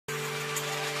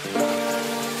Right,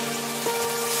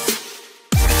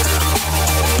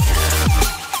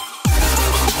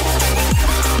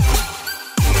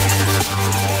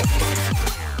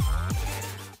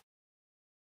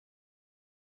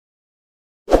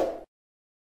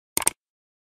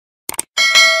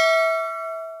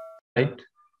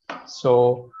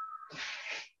 so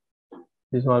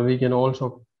this one we can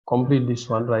also complete this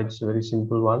one, right? It's a very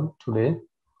simple one today.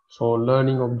 So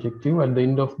learning objective at the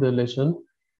end of the lesson,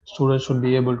 students should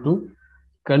be able to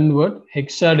convert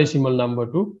hexadecimal number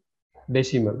to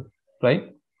decimal,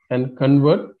 right? And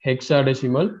convert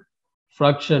hexadecimal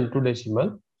fraction to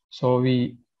decimal. So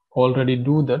we already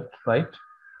do that, right?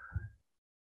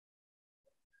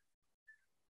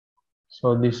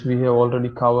 So this we have already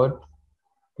covered.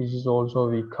 This is also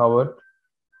we covered.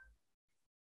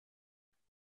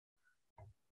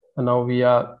 And now we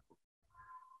are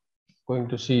going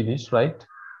to see this, right?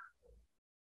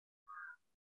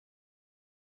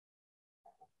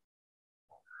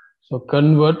 So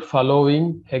convert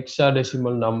following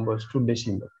hexadecimal numbers to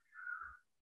decimal.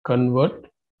 Convert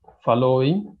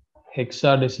following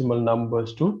hexadecimal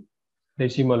numbers to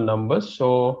decimal numbers.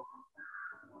 So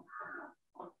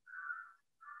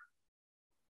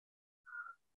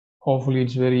hopefully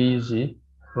it's very easy,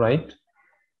 right?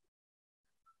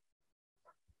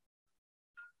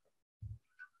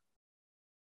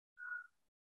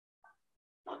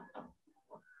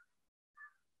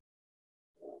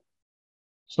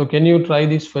 So can you try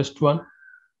this first one?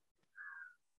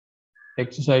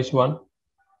 Exercise 1.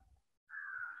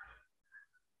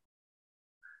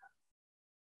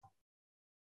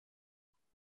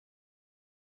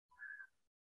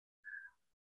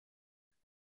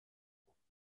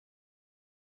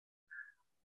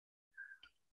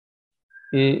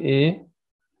 AA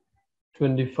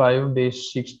 25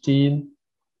 base 16.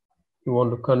 You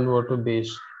want to convert to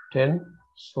base 10.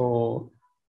 So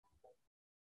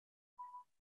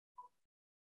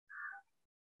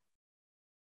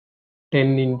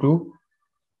ten into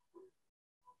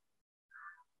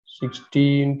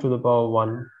 16 to the power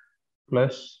 1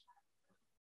 plus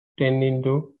 10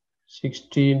 into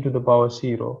 16 to the power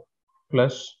 0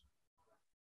 plus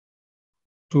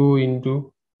 2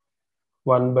 into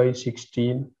 1 by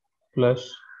 16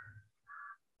 plus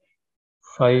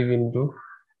 5 into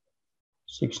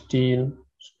 16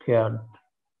 squared.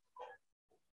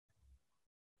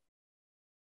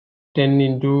 10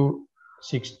 into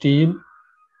 16,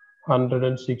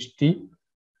 160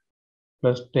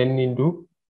 plus 10 into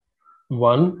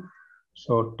 1,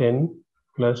 so 10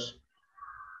 plus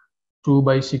 2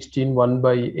 by 16, 1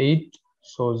 by 8,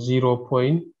 so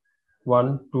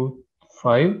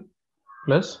 0.125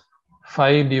 plus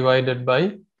 5 divided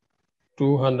by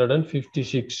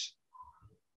 256.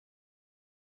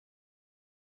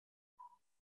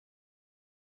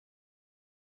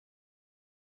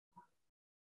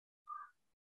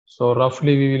 So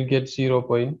roughly we will get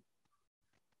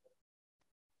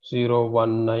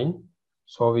 0.019.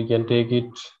 So we can take it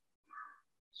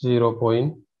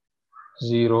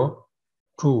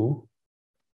 0.02.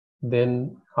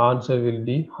 Then answer will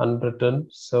be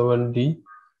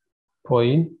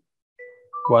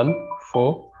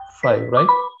 170.145, right?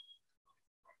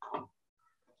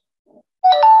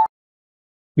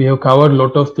 We have covered a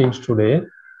lot of things today.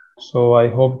 So I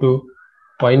hope to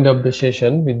wind up the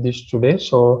session with this today.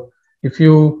 So if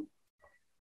you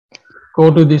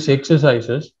go to these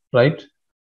exercises, right,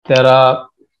 there are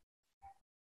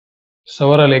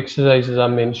several exercises are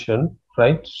mentioned,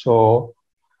 right? So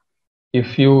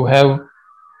if you have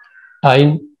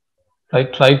time,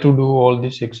 right, try to do all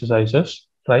these exercises,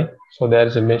 right? So there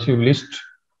is a massive list.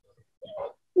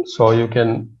 So you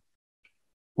can,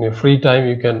 in your free time,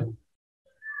 you can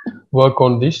work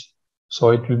on this.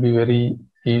 So it will be very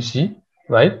easy,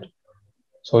 right?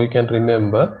 So you can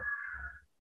remember.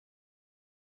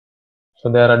 So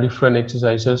there are different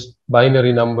exercises,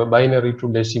 binary number, binary to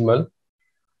decimal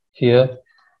here,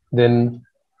 then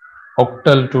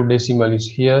octal to decimal is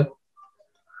here,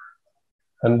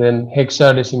 and then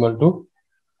hexadecimal to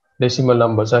decimal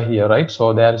numbers are here, right?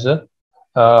 So there's a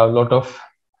lot of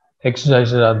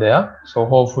exercises are there. So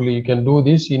hopefully you can do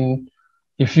this. In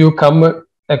if you come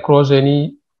across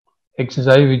any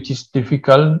exercise which is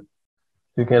difficult,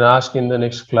 you can ask in the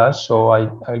next class, so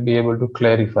I'll be able to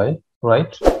clarify,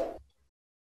 right?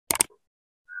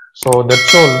 So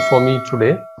that's all for me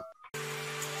today.